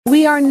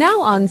We are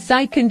now on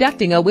site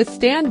conducting a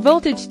withstand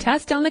voltage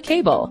test on the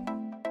cable.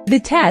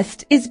 The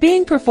test is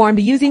being performed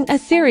using a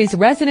series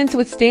resonance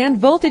withstand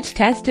voltage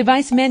test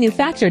device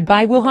manufactured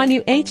by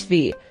Wuhan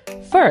UHV.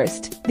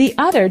 First, the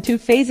other two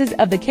phases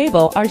of the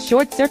cable are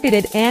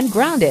short-circuited and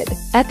grounded.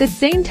 At the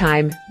same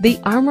time, the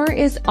armor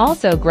is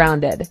also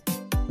grounded.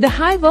 The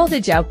high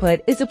voltage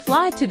output is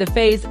applied to the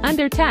phase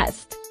under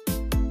test.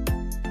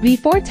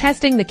 Before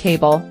testing the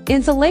cable,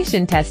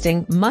 insulation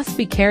testing must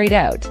be carried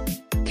out.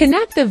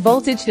 Connect the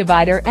voltage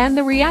divider and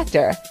the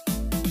reactor.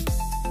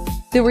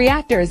 The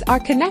reactors are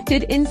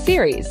connected in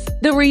series.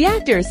 The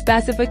reactor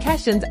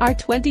specifications are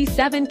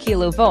 27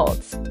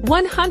 kilovolts,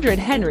 100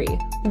 Henry,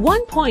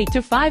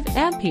 1.25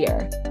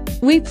 ampere.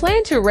 We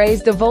plan to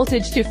raise the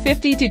voltage to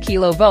 52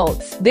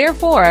 kilovolts.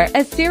 Therefore,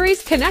 a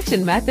series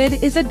connection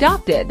method is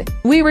adopted.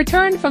 We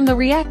return from the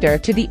reactor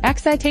to the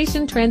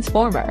excitation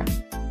transformer.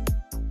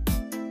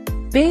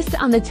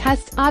 Based on the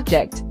test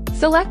object,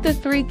 select the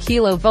 3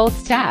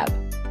 kilovolts tab.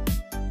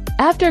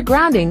 After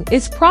grounding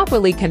is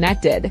properly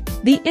connected,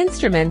 the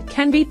instrument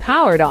can be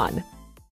powered on.